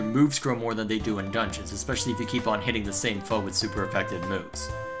grow more than they do in dungeons, especially if you keep on hitting the same foe with super effective moves.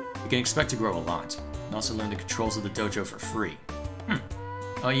 You can expect to grow a lot, and also learn the controls of the dojo for free.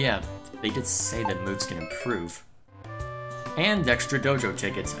 Oh yeah, they did say that moves can improve. And extra dojo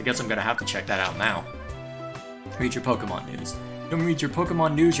tickets, I guess I'm gonna have to check that out now. Read your Pokemon news. Don't read your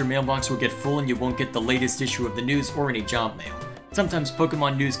Pokemon news, your mailbox will get full and you won't get the latest issue of the news or any job mail. Sometimes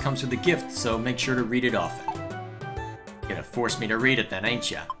Pokemon news comes with a gift, so make sure to read it often. You're gonna force me to read it then, ain't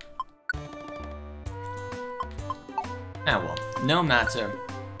ya? Ah well, no matter.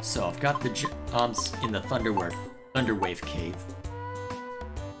 So I've got the jobs in the Thunderwave Cave.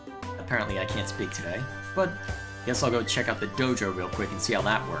 Apparently I can't speak today, but guess I'll go check out the dojo real quick and see how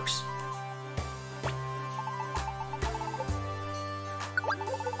that works.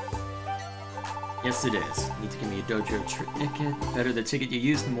 Yes it is. You need to give me a dojo ticket. The better the ticket you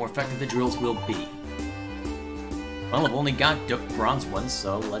use, the more effective the drills will be. Well, I've only got bronze ones,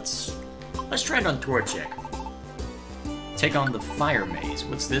 so let's try it on Torchic. Take on the Fire Maze.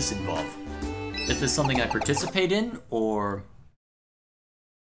 What's this involve? Is this something I participate in, or...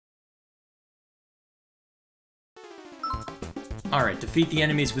 Alright, defeat the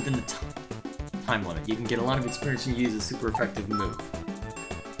enemies within the time limit. You can get a lot of experience and use a super effective move.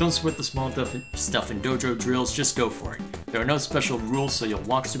 Don't sweat the small stuff in dojo drills, just go for it. There are no special rules, so you'll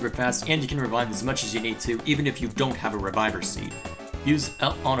walk super fast, and you can revive as much as you need to, even if you don't have a reviver seed. Use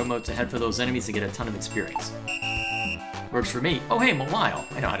auto mode to head for those enemies to get a ton of experience. Works for me. Oh hey, Malile,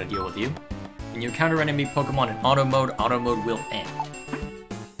 I know how to deal with you. When you encounter enemy Pokemon in auto mode will end.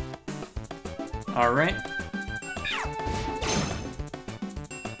 Alright.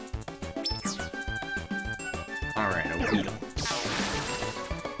 Alright, a Weedle.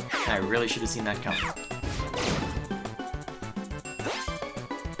 I really should have seen that coming.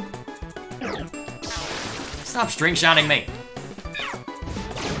 Stop string shotting me!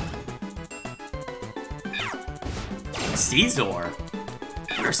 Caesar?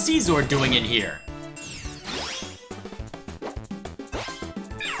 What are Caesar doing in here?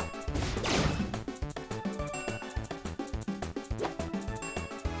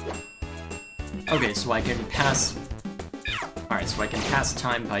 Okay, so I can pass... Alright, so I can pass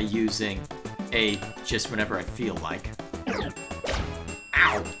time by using A just whenever I feel like.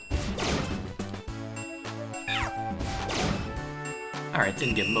 Ow! Alright,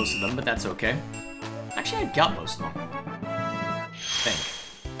 didn't get most of them, but that's okay. Actually, I got most of them. I think.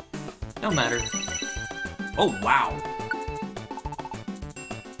 No matter. Oh, wow!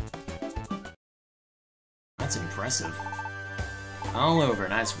 That's impressive. All over,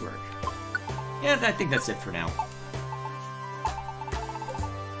 nice work. Yeah, I think that's it for now.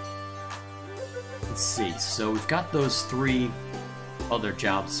 Let's see, so we've got those 3 other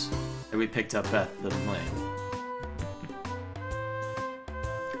jobs that we picked up at the lane.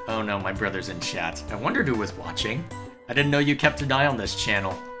 Oh no, my brother's in chat. I wondered who was watching. I didn't know you kept an eye on this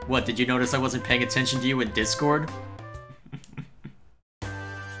channel. What, did you notice I wasn't paying attention to you in Discord?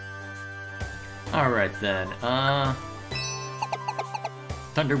 Alright then,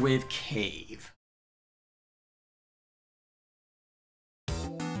 Thunderwave Cave.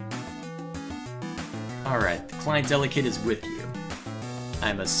 Alright, the Client Delicate is with you.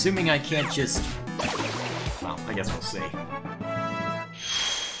 I'm assuming I can't just... Well, I guess we'll see.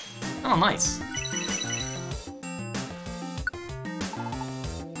 Oh, nice.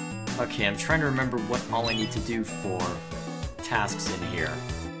 Okay, I'm trying to remember what all I need to do for tasks in here.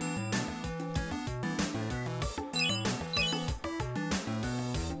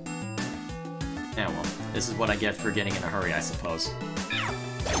 Yeah, well, this is what I get for getting in a hurry, I suppose.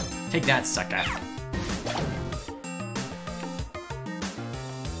 Take that, sucker.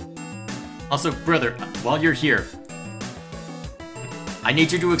 Also, brother, while you're here, I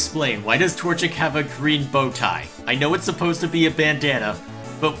need you to explain, why does Torchic have a green bow tie? I know it's supposed to be a bandana,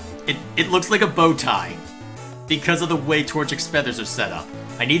 but it looks like a bow tie because of the way Torchic's feathers are set up.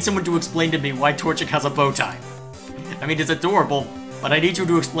 I need someone to explain to me why Torchic has a bow tie. I mean, it's adorable, but I need you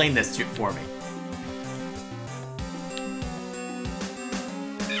to explain this for me.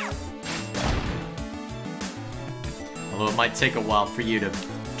 Although it might take a while for you to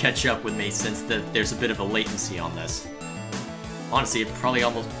catch up with me since there's a bit of a latency on this. Honestly, it probably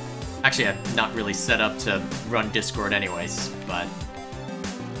almost... Actually, I'm not really set up to run Discord anyways, but...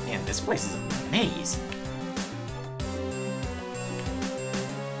 Man, this place is a maze.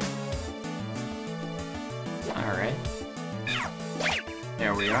 Alright.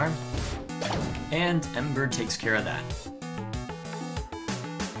 There we are. And Ember takes care of that.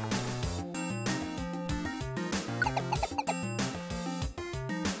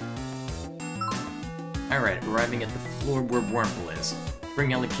 Alright, arriving at the floor where Wurmple is.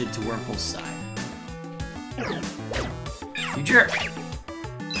 Bring Elekid to Wurmple's side. You jerk!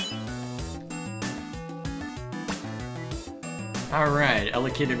 Alright,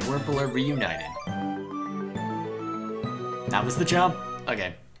 Elekid and Wurmple are reunited. That was the job?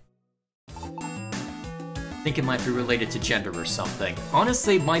 Okay. I think it might be related to gender or something.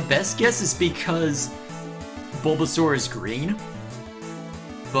 Honestly, my best guess is because Bulbasaur is green,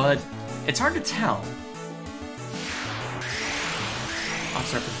 but it's hard to tell.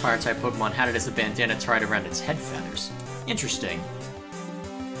 Sorry for the Fire-type Pokemon had it as a bandana tied around its head feathers. Interesting.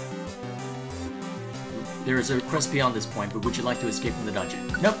 There is a request beyond this point, but would you like to escape from the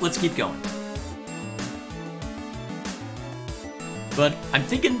dungeon? Nope, let's keep going. But I'm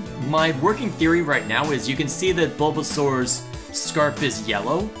thinking my working theory right now is you can see that Bulbasaur's scarf is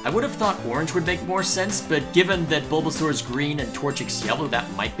yellow. I would have thought orange would make more sense, but given that Bulbasaur's green and Torchic's yellow, that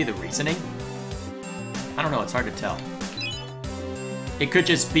might be the reasoning. I don't know, it's hard to tell. It could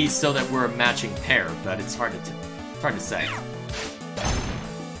just be so that we're a matching pair, but it's hard to say.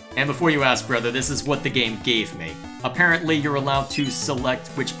 And before you ask, brother, this is what the game gave me. Apparently, you're allowed to select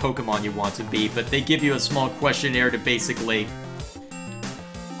which Pokemon you want to be, but they give you a small questionnaire to basically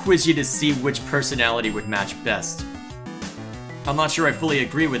quiz you to see which personality would match best. I'm not sure I fully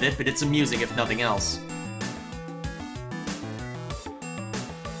agree with it, but it's amusing if nothing else.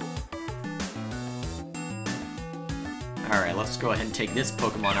 Alright, let's go ahead and take this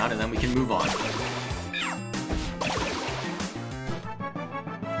Pokemon out, and then we can move on.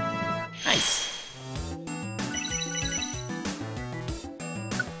 Nice!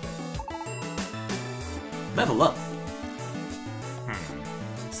 Level up!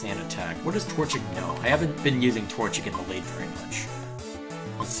 Sand attack. What does Torchic know? I haven't been using Torchic in the lead very much.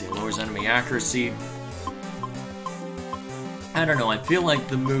 Let's see, lowers enemy accuracy. I don't know, I feel like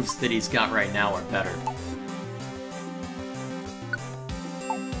the moves that he's got right now are better.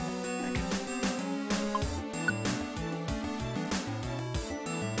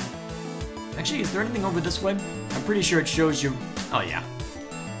 Actually, is there anything over this way? I'm pretty sure it shows you... Oh, yeah.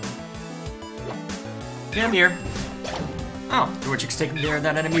 Yeah, I'm here. Oh, Torchic's taking care of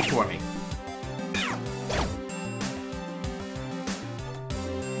that enemy for me.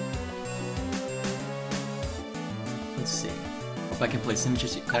 Let's see. Hope I can place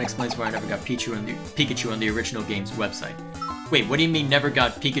images. That explains why I never got Pikachu on the original game's website. Wait, what do you mean never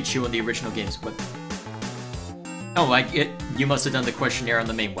got Pikachu on the original game's website? Oh, you must have done the questionnaire on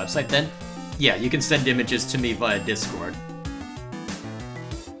the main website then? Yeah, you can send images to me via Discord.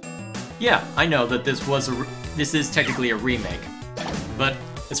 Yeah, I know that this is technically a remake, but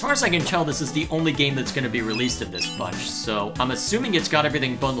as far as I can tell, this is the only game that's going to be released in this bunch, so I'm assuming it's got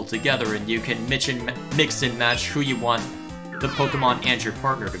everything bundled together and you can mix and match who you want the Pokemon and your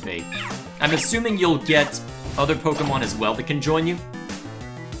partner to be. I'm assuming you'll get other Pokemon as well that can join you.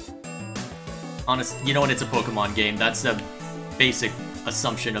 Honest, you know when it's a Pokemon game, that's a basic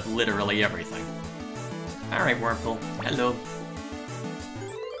assumption of literally everything. Alright, Wurmple. Hello.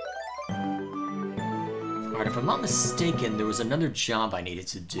 Alright, if I'm not mistaken, there was another job I needed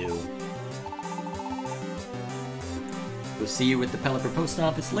to do. We'll see you at the Pelipper Post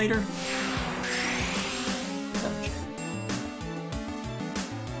Office later.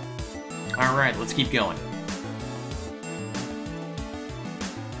 Alright, let's keep going.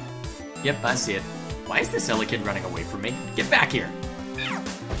 Yep, I see it. Why is this Elekid running away from me? Get back here!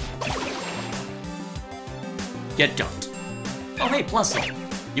 Get dunked. Oh hey, Plusle.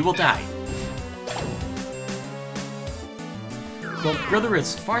 You will die. Well, brother,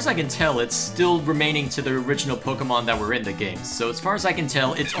 as far as I can tell, it's still remaining to the original Pokemon that were in the game. So as far as I can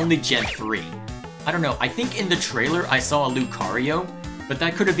tell, it's only Gen 3. I don't know, I think in the trailer I saw a Lucario, but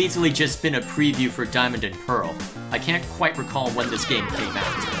that could have easily just been a preview for Diamond and Pearl. I can't quite recall when this game came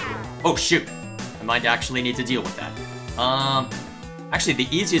out. Oh shoot! I might actually need to deal with that. Actually,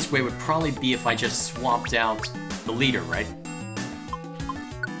 the easiest way would probably be if I just swapped out the leader, right?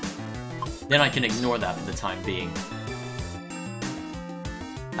 Then I can ignore that for the time being.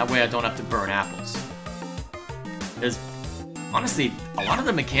 That way I don't have to burn apples. Because, honestly, a lot of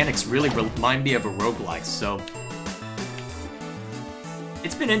the mechanics really remind me of a roguelike, so...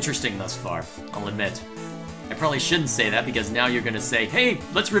 It's been interesting thus far, I'll admit. I probably shouldn't say that because now you're gonna say, hey,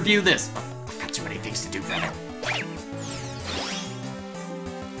 let's review this! Oh, I've got too many things to do, brother.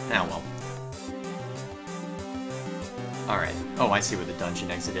 Ah, well. Alright. Oh, I see where the dungeon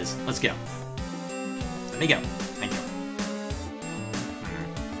exit is. Let's go. Let me go. Thank you.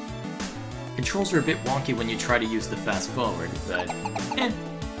 Controls are a bit wonky when you try to use the fast forward, but eh.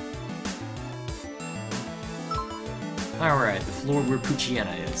 Alright, the floor where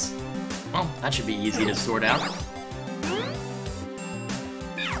Poochyena is. Well, that should be easy to sort out.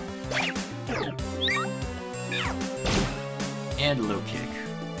 And low kick.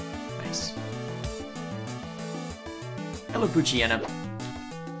 Nice. Hello, Poochyena.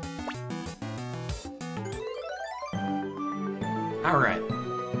 Alright.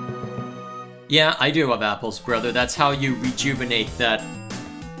 Yeah, I do have apples, brother. That's how you rejuvenate that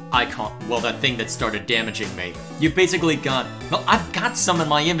icon. Well, that thing that started damaging me. You've basically got... Well, I've got some in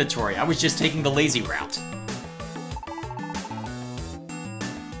my inventory. I was just taking the lazy route.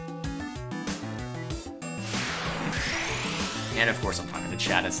 And of course I'm talking to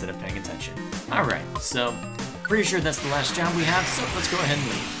chat instead of paying attention. Alright, so pretty sure that's the last job we have, so let's go ahead and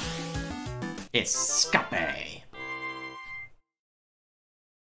leave. Escape!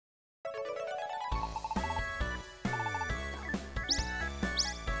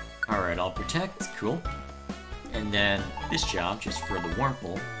 Alright, I'll protect, cool. And then this job, just for the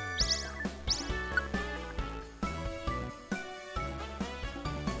Wurmple.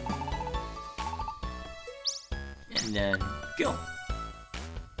 And then go.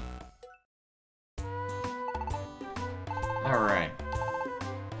 Alright.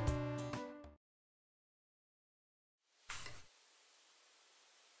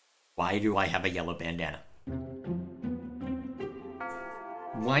 Why do I have a yellow bandana?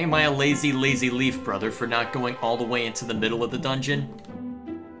 Why am I a lazy leaf, brother, for not going all the way into the middle of the dungeon?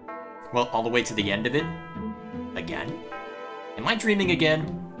 Well, all the way to the end of it? Again? Am I dreaming again?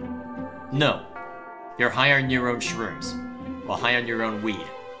 No. You're high on your own shrooms. Well, high on your own weed.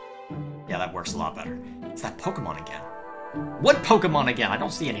 Yeah, that works a lot better. It's that Pokemon again. What Pokemon again? I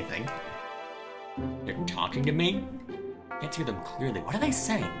don't see anything. They're talking to me? Can't hear them clearly. What are they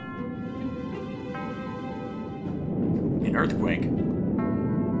saying? An earthquake.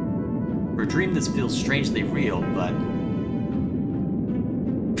 For a dream, this feels strangely real, but...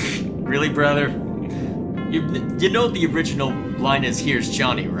 Really, brother? You know the original line is, "Here's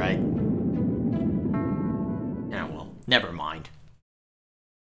Johnny," right? Yeah, well, never mind.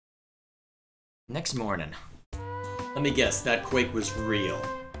 Next morning. Let me guess, that quake was real.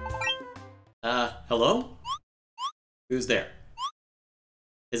 Hello? Who's there?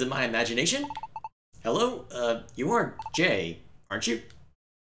 Is it my imagination? Hello? You are Jay, aren't you?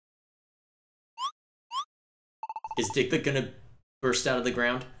 Is Diglett gonna burst out of the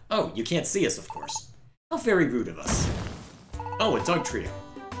ground? Oh, you can't see us, of course. How very rude of us. Oh, a Doug Trio.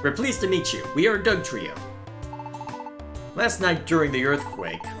 We're pleased to meet you. We are a Doug Trio. Last night during the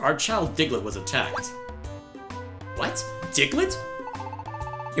earthquake, our child Diglett was attacked. What? Diglett?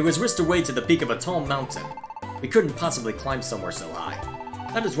 It was whisked away to the peak of a tall mountain. We couldn't possibly climb somewhere so high.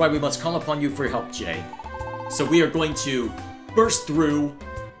 That is why we must call upon you for help, Jay. So we are going to burst through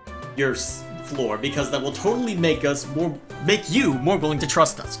your floor, because that will totally make you more willing to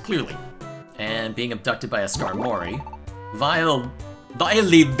trust us, clearly. And being abducted by a Skarmory.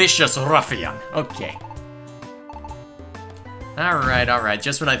 Vilely vicious ruffian. Okay. Alright.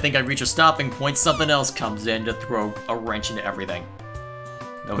 Just when I think I reach a stopping point, something else comes in to throw a wrench into everything.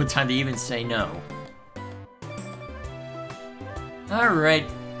 No time to even say no. Alright.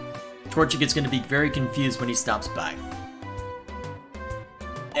 Torchig's gonna be very confused when he stops by.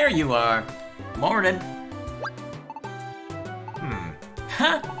 There you are. Morning.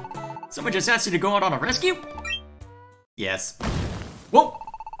 Huh? Someone just asked you to go out on a rescue? Yes. Whoa!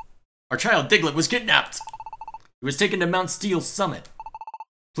 Our child Diglett was kidnapped. He was taken to Mount Steel's summit.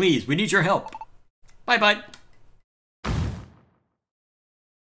 Please, we need your help. Bye-bye.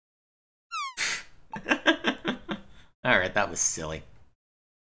 Alright, that was silly.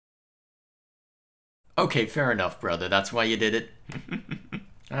 Okay, fair enough, brother. That's why you did it.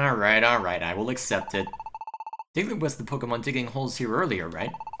 Alright, I will accept it. Diglett was the Pokemon digging holes here earlier,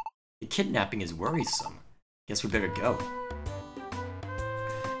 right? The kidnapping is worrisome. Guess we better go.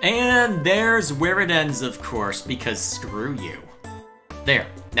 And there's where it ends, of course, because screw you. There,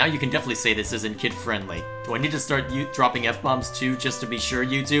 now you can definitely say this isn't kid-friendly. Do I need to start dropping F-bombs too, just to be sure,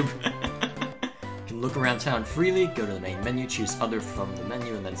 YouTube? Can look around town freely, go to the main menu, choose other from the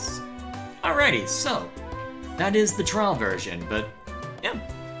menu, and then... Alrighty, so, that is the trial version, but, yeah.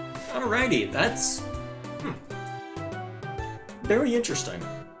 Alrighty, that's... very interesting,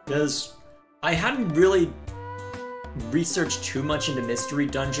 because I hadn't really researched too much into Mystery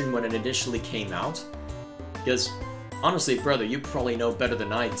Dungeon when it initially came out, because, honestly, brother, you probably know better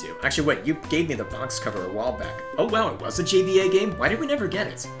than I do. Actually, wait, you gave me the box cover a while back. Oh wow, it was a JVA game? Why did we never get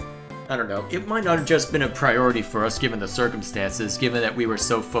it? I don't know, it might not have just been a priority for us given the circumstances, given that we were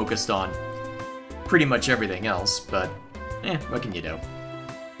so focused on pretty much everything else, but, what can you do?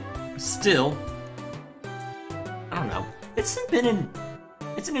 Still, I don't know. It's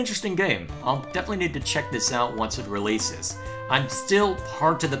an interesting game. I'll definitely need to check this out once it releases. I'm still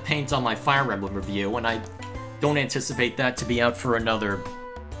hard to the paint on my Fire Emblem review, and I don't anticipate that to be out for another...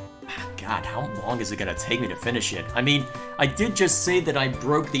 God, how long is it gonna take me to finish it? I mean, I did just say that I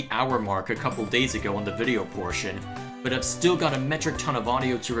broke the hour mark a couple days ago on the video portion, but I've still got a metric ton of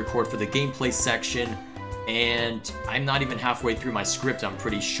audio to record for the gameplay section, and I'm not even halfway through my script, I'm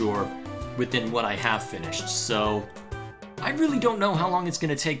pretty sure, within what I have finished, so... I really don't know how long it's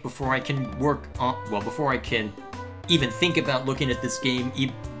gonna take before I can work on... well, before I can even think about looking at this game,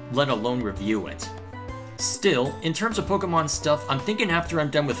 let alone review it. Still, in terms of Pokemon stuff, I'm thinking after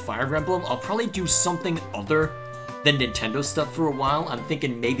I'm done with Fire Emblem, I'll probably do something other than Nintendo stuff for a while. I'm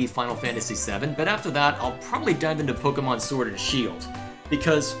thinking maybe Final Fantasy VII, but after that, I'll probably dive into Pokemon Sword and Shield.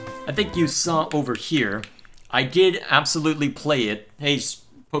 Because I think you saw over here, I did absolutely play it. Hey,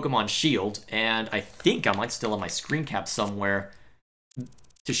 Pokemon Shield, and I think I might still have my screen cap somewhere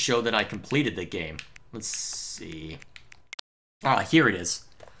to show that I completed the game. Let's see. Ah, here it is.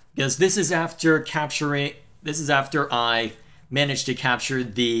 Because this is after I managed to capture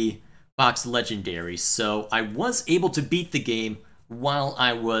the Box Legendary, so I was able to beat the game while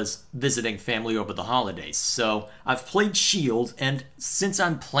I was visiting family over the holidays. So I've played Shield, and since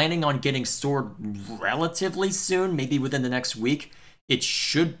I'm planning on getting Sword relatively soon, maybe within the next week, it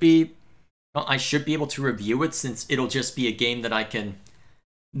should be, well, I should be able to review it, since it'll just be a game that I can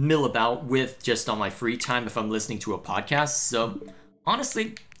mill about with just on my free time if I'm listening to a podcast. So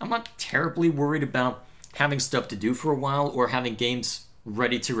honestly, I'm not terribly worried about having stuff to do for a while or having games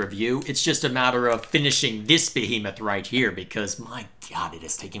ready to review. It's just a matter of finishing this behemoth right here, because my god, it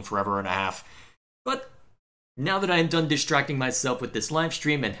is taking forever and a half. But now that I'm done distracting myself with this live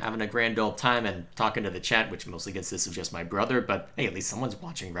stream and having a grand old time and talking to the chat, which mostly consists of just my brother, but hey, at least someone's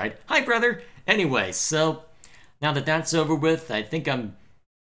watching, right? Hi, brother! Anyway, so now that that's over with, I think I'm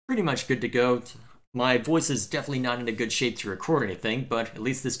pretty much good to go. My voice is definitely not in a good shape to record anything, but at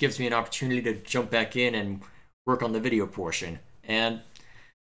least this gives me an opportunity to jump back in and work on the video portion. And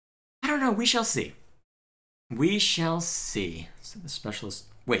I don't know, we shall see. We shall see. So the specialist...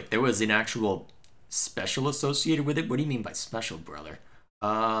 Wait, there was an actual special associated with it? What do you mean by special, brother?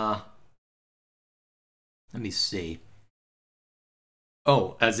 Let me see.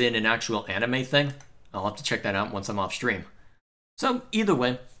 Oh, as in an actual anime thing? I'll have to check that out once I'm off stream. So, either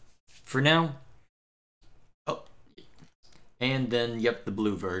way, for now... Oh. And then, yep, the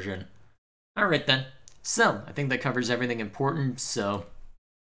blue version. Alright then. So, I think that covers everything important, so...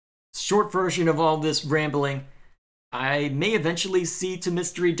 Short version of all this rambling, I may eventually see to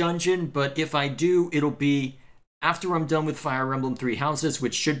Mystery Dungeon, but if I do, it'll be after I'm done with Fire Emblem Three Houses,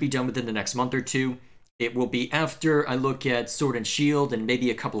 which should be done within the next month or two. It will be after I look at Sword and Shield and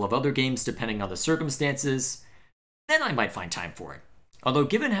maybe a couple of other games, depending on the circumstances. Then I might find time for it. Although,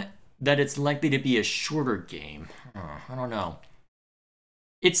 given that it's likely to be a shorter game, I don't know.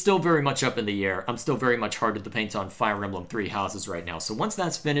 It's still very much up in the air. I'm still very much hard at the paint on Fire Emblem Three Houses right now. So once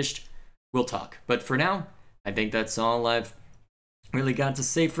that's finished, we'll talk. But for now, I think that's all I've really got to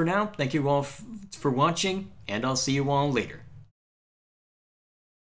say for now. Thank you all for watching, and I'll see you all later.